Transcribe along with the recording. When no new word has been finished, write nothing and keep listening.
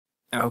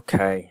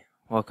Okay,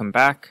 welcome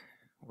back.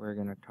 We're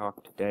going to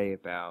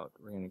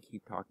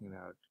keep talking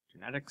about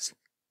genetics,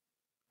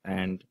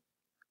 and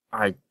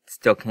I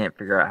still can't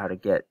figure out how to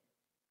get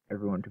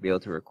everyone to be able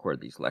to record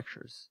these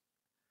lectures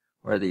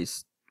or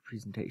these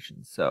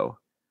presentations. So,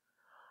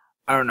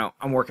 I don't know.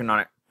 I'm working on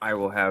it. I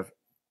will have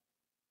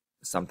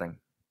something.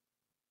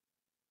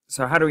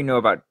 So, how do we know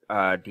about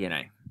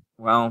DNA?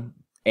 Well,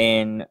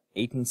 in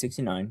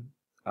 1869,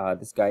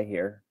 this guy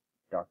here,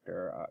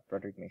 Dr.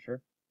 Frederick Mischer,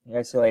 he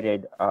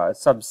isolated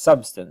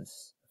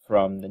substance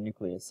from the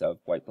nucleus of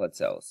white blood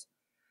cells.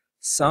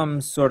 Some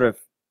sort of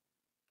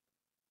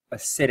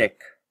acidic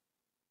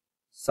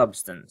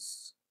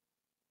substance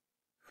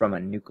from a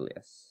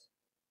nucleus.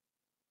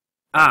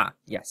 Ah,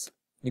 yes,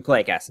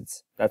 nucleic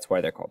acids. That's why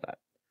they're called that.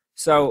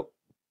 So,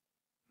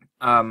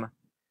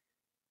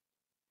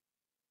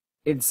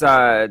 it's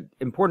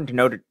important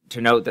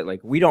to note that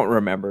we don't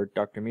remember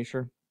Dr.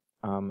 Mischer,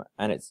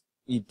 and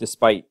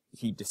despite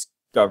he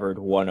discovered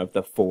one of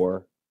the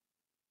four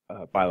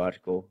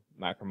biological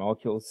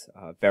macromolecules,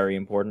 very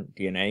important.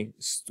 DNA,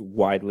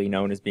 widely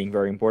known as being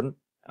very important.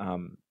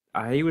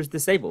 He was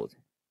disabled,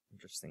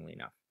 interestingly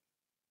enough.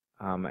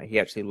 He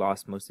actually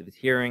lost most of his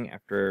hearing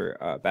after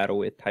a battle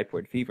with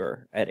typhoid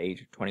fever at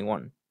age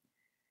 21.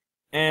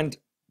 And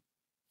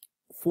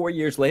 4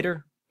 years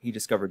later, he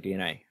discovered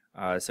DNA.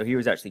 So he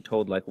was actually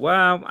told,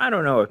 well, I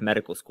don't know if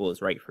medical school is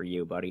right for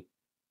you, buddy.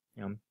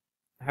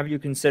 Have you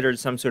considered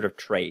some sort of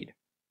trade?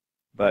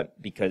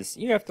 But because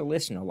you have to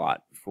listen a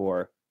lot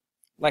for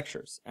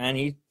lectures, and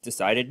he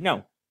decided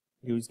no,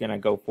 he was going to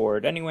go for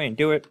it anyway and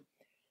do it,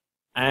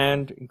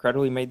 and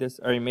he made this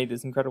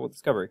incredible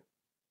discovery.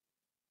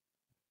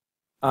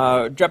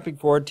 Jumping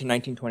forward to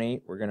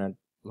 1928, we're going to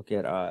look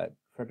at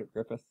Frederick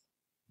Griffith.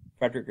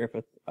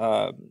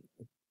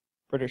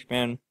 British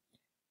man.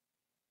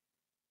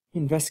 He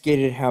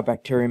investigated how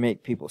bacteria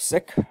make people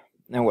sick.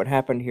 Now, what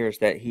happened here is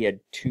that he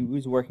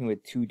was working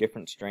with two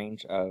different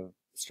strains of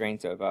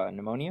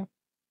pneumonia.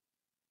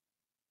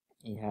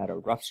 He had a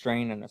rough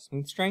strain and a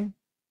smooth strain,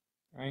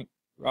 right?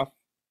 Rough,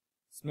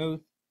 smooth.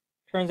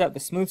 Turns out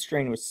the smooth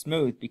strain was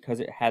smooth because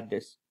it had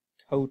this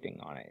coating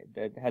on it.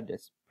 It had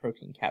this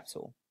protein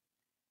capsule.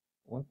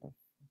 What the?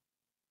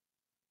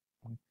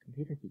 My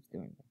computer keeps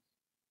doing this.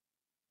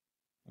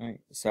 All right,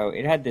 so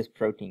it had this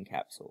protein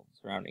capsule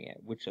surrounding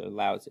it, which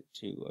allows it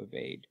to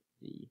evade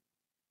the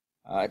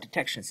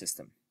detection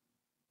system,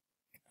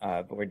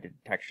 avoid the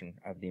detection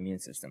of the immune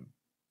system.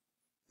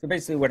 So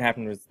basically what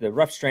happened was the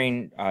rough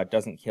strain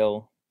doesn't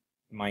kill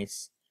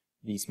mice,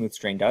 the smooth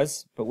strain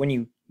does, but when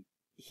you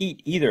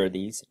heat either of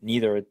these,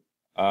 neither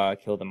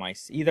kill the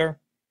mice either.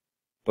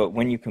 But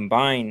when you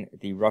combine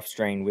the rough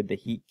strain with the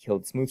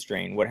heat-killed smooth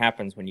strain, what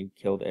happens when you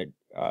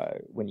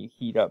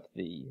heat up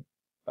the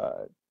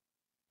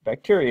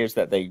bacteria is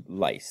that they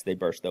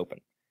burst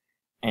open.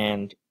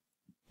 And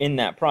in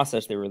that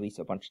process, they release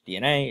a bunch of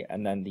DNA,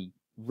 and then the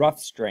rough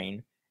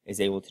strain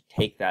is able to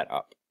take that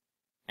up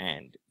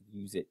and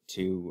use it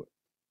to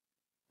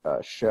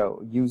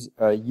use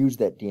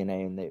that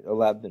DNA, and they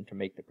allowed them to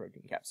make the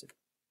protein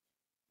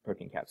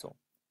capsule.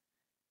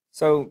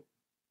 So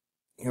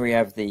here we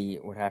have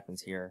what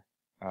happens here.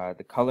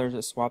 The colors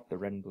are swapped. The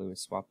red and blue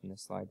is swapped in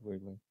this slide,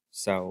 weirdly.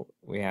 So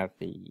we have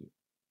the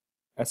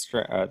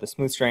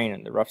smooth strain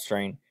and the rough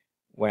strain.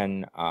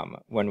 When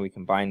we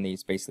combine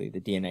these, basically the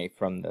DNA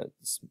from the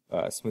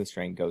smooth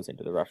strain goes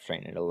into the rough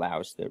strain, and it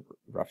allows the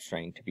rough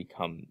strain to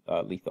become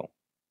lethal.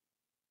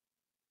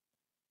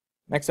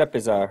 Next up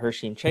is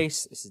Hershey and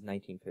Chase. This is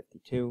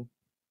 1952.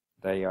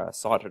 They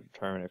sought to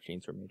determine if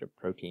genes were made of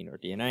protein or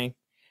DNA.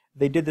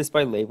 They did this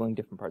by labeling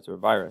different parts of a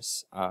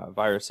virus.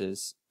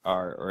 Viruses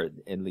or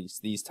at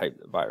least these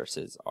types of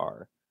viruses,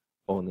 are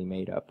only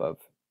made up of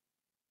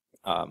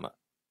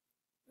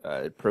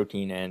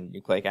protein and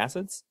nucleic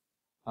acids.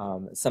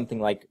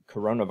 Something like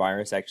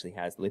coronavirus actually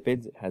has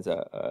lipids. It has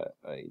a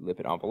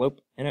lipid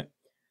envelope in it,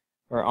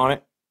 or on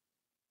it.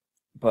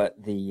 But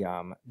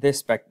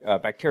this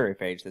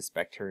bacteriophage, this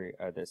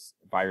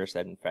virus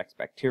that infects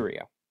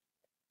bacteria,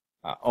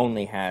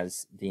 only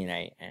has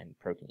DNA and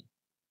protein.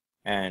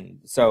 And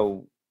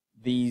so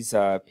these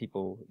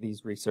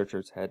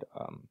researchers had,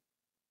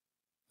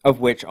 of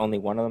which only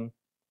one of them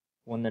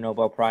won the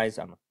Nobel Prize.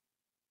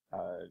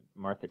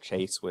 Martha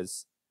Chase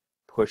was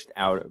pushed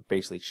out,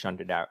 basically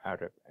shouldered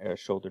out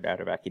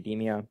of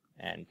academia,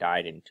 and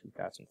died in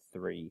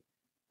 2003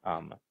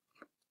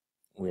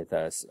 with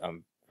a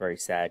very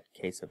sad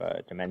case of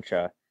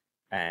dementia,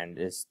 and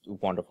this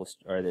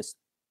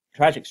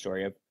tragic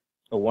story of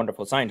a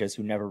wonderful scientist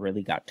who never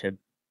really got to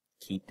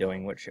keep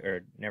doing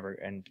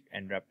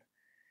ended up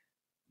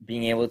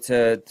being able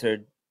to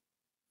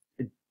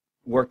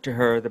work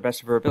to the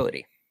best of her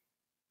ability.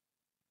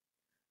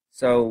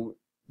 So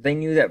they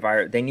knew that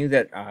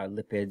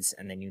lipids,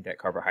 and they knew that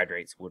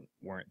carbohydrates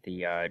weren't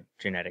the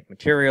genetic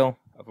material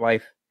of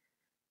life,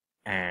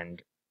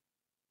 and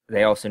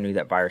they also knew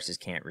that viruses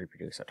can't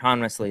reproduce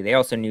autonomously. They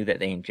also knew that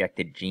they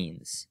injected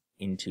genes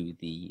into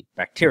the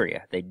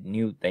bacteria. They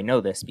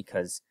know this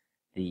because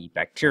the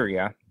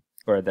bacteria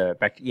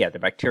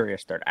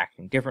start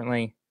acting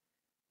differently,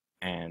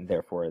 and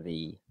therefore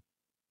the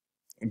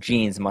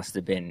genes must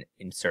have been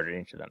inserted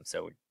into them.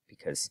 So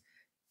because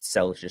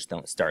cells just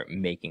don't start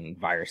making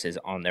viruses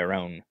on their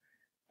own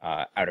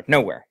out of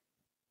nowhere.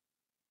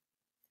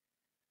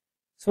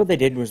 So what they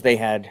did was they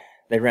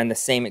ran the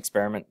same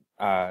experiment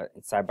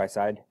side by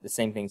side. The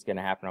same thing's going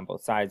to happen on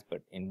both sides,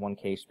 but in one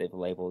case they've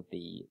labeled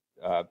the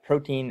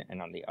protein,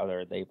 and on the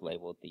other they've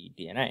labeled the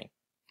DNA,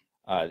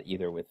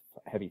 either with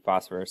heavy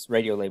phosphorus,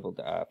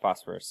 radio-labeled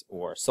phosphorus,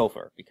 or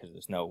sulfur, because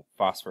there's no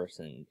phosphorus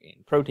in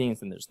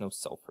proteins and there's no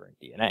sulfur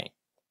in DNA.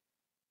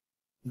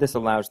 This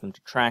allows them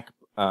to track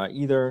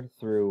either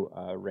through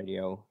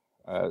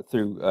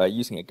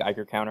using a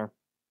Geiger counter,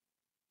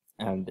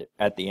 and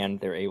at the end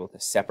they're able to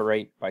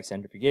separate by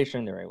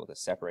centrifugation. They're able to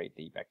separate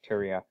the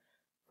bacteria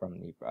from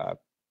the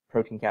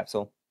protein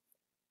capsule,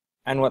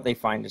 and what they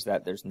find is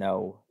that there's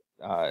no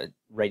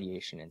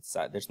radiation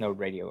inside. There's no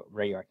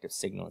radioactive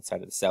signal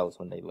inside of the cells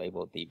when they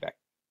labeled the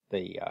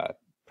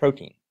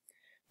protein.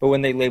 But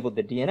when they labeled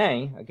the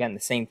DNA, again, the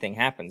same thing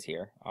happens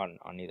here on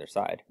either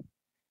side.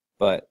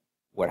 But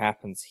what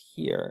happens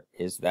here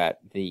is that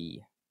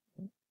the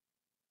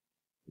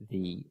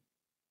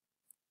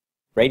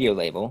radio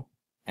label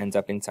ends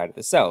up inside of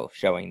the cell,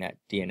 showing that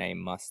DNA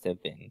must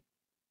be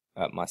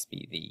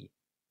the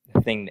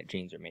thing that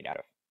genes are made out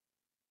of.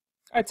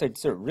 I'd say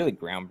it's a really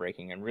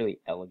groundbreaking and really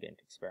elegant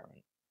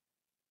experiment.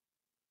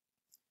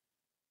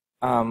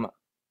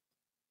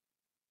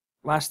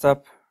 Last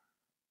up,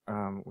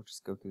 we'll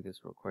just go through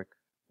this real quick.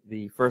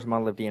 The first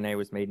model of DNA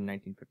was made in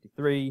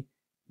 1953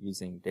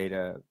 using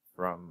data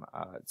from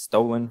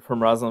stolen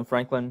from Rosalind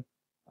Franklin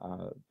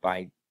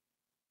by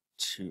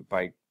James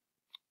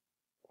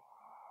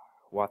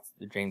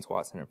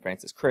Watson and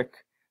Francis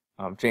Crick.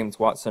 James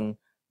Watson,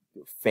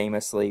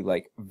 famously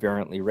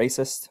virulently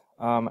racist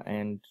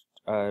and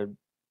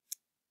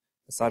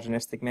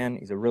misogynistic man.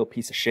 He's a real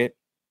piece of shit.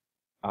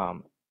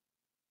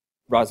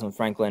 Rosalind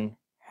Franklin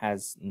had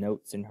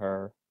notes in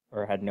her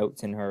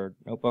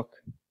notebook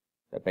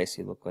that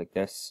basically looked like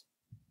this.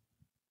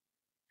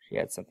 She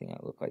had something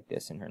that looked like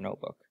this in her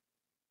notebook.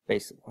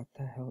 Basically, what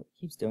the hell? It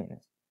keeps doing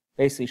this.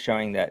 Basically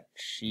showing that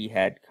she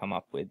had come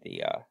up with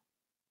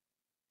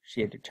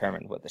she had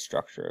determined what the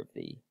structure of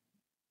the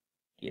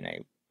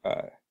DNA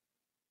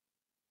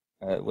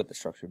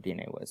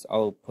was.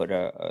 I'll put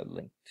a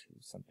link to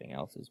something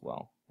else as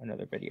well,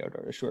 another video,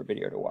 a short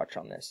video to watch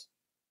on this.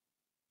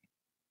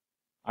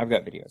 I've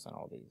got videos on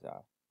all these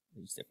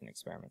different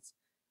experiments.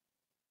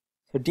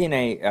 So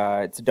DNA,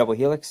 it's a double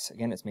helix.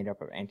 Again, it's made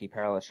up of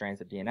anti-parallel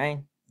strands of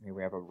DNA. Here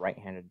we have a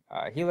right-handed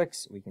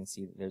helix. We can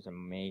see that there's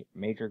a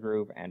major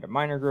groove and a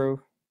minor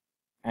groove.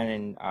 And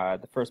then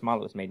the first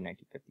model was made in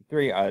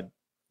 1953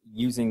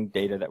 using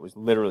data that was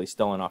literally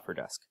stolen off her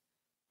desk.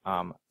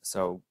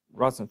 So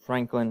Rosalind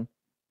Franklin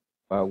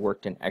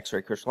worked in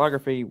X-ray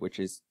crystallography, which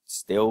is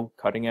still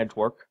cutting-edge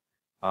work.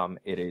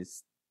 It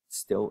is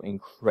still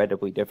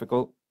incredibly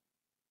difficult.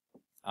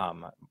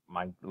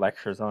 My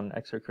lectures on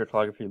X-ray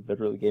crystallography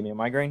literally gave me a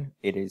migraine.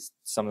 It is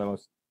some of the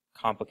most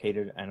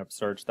complicated and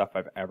absurd stuff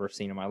I've ever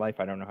seen in my life.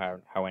 I don't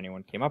know how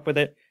anyone came up with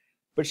it,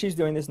 but she's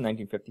doing this in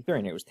 1953,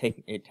 and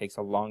it takes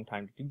a long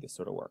time to do this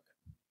sort of work.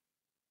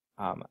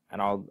 And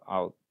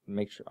I'll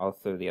make sure I'll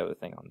throw the other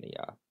thing on the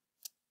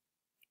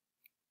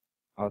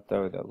I'll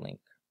throw the link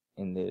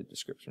in the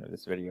description of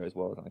this video as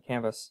well as on the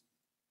canvas.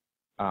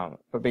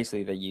 But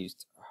basically they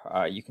used,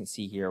 you can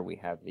see here we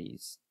have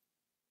these,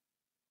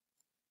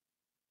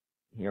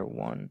 here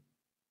 1,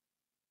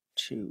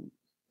 2,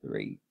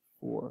 3,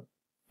 4,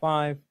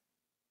 5,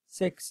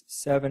 6,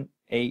 7,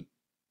 8,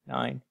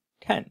 9,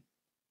 10.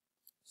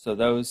 So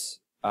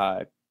those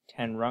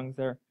 10 rungs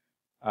there,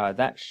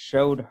 that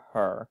showed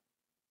her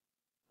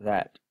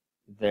that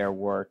there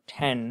were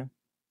 10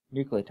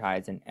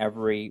 nucleotides in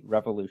every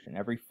revolution,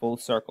 every full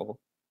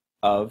circle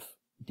of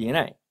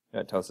DNA.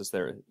 That tells us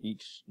there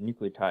each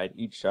nucleotide,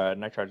 each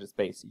nitrogenous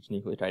base, each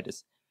nucleotide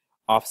is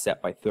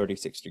offset by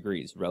 36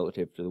 degrees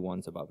relative to the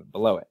ones above and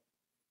below it.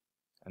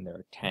 And there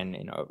are 10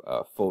 in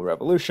a full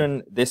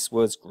revolution. This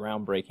was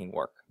groundbreaking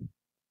work.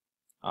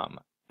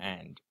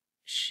 And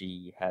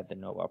she had the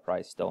Nobel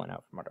Prize stolen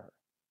out from under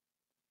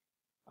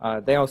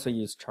her. They also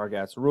used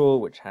Chargaff's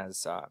rule, which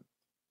has to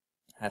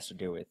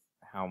do with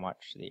how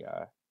much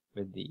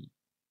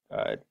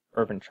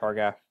Irvin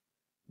Chargaff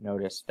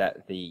noticed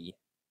that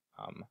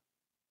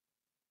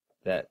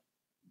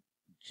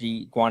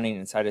guanine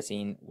and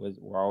cytosine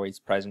were always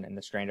present in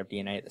the strand of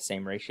DNA at the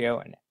same ratio,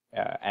 and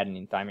adenine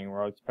and thymine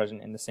were always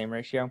present in the same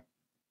ratio.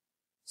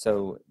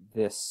 So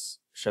this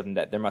showed them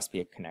that there must be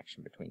a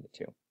connection between the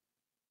two.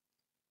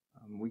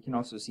 We can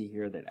also see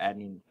here that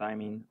adenine and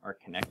thymine are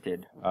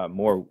connected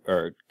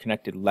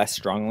connected less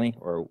strongly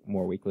or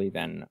more weakly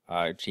than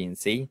G and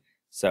C.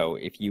 So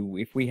if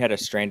we had a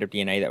strand of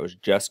DNA that was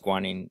just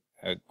guanine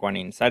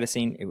and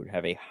cytosine, it would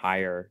have a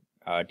higher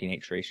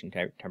denaturation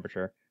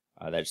temperature.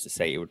 That is to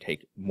say, it would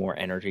take more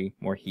energy,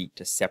 more heat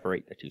to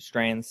separate the two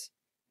strands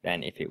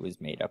than if it was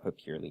made up of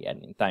purely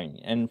adenine and thymine.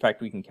 And in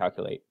fact, we can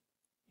calculate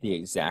the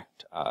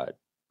exact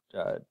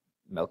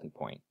melting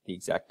point, the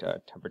exact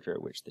temperature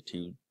at which the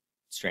two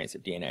strands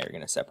of DNA are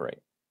going to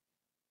separate.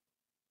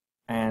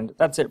 And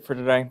that's it for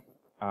today.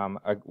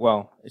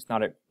 Well, it's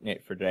not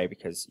it for today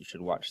because you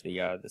should watch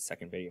the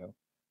second video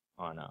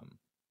on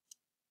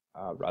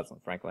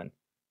Rosalind Franklin.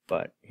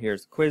 But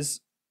here's the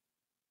quiz,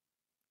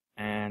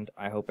 and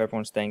I hope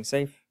everyone's staying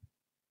safe.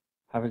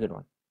 Have a good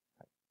one.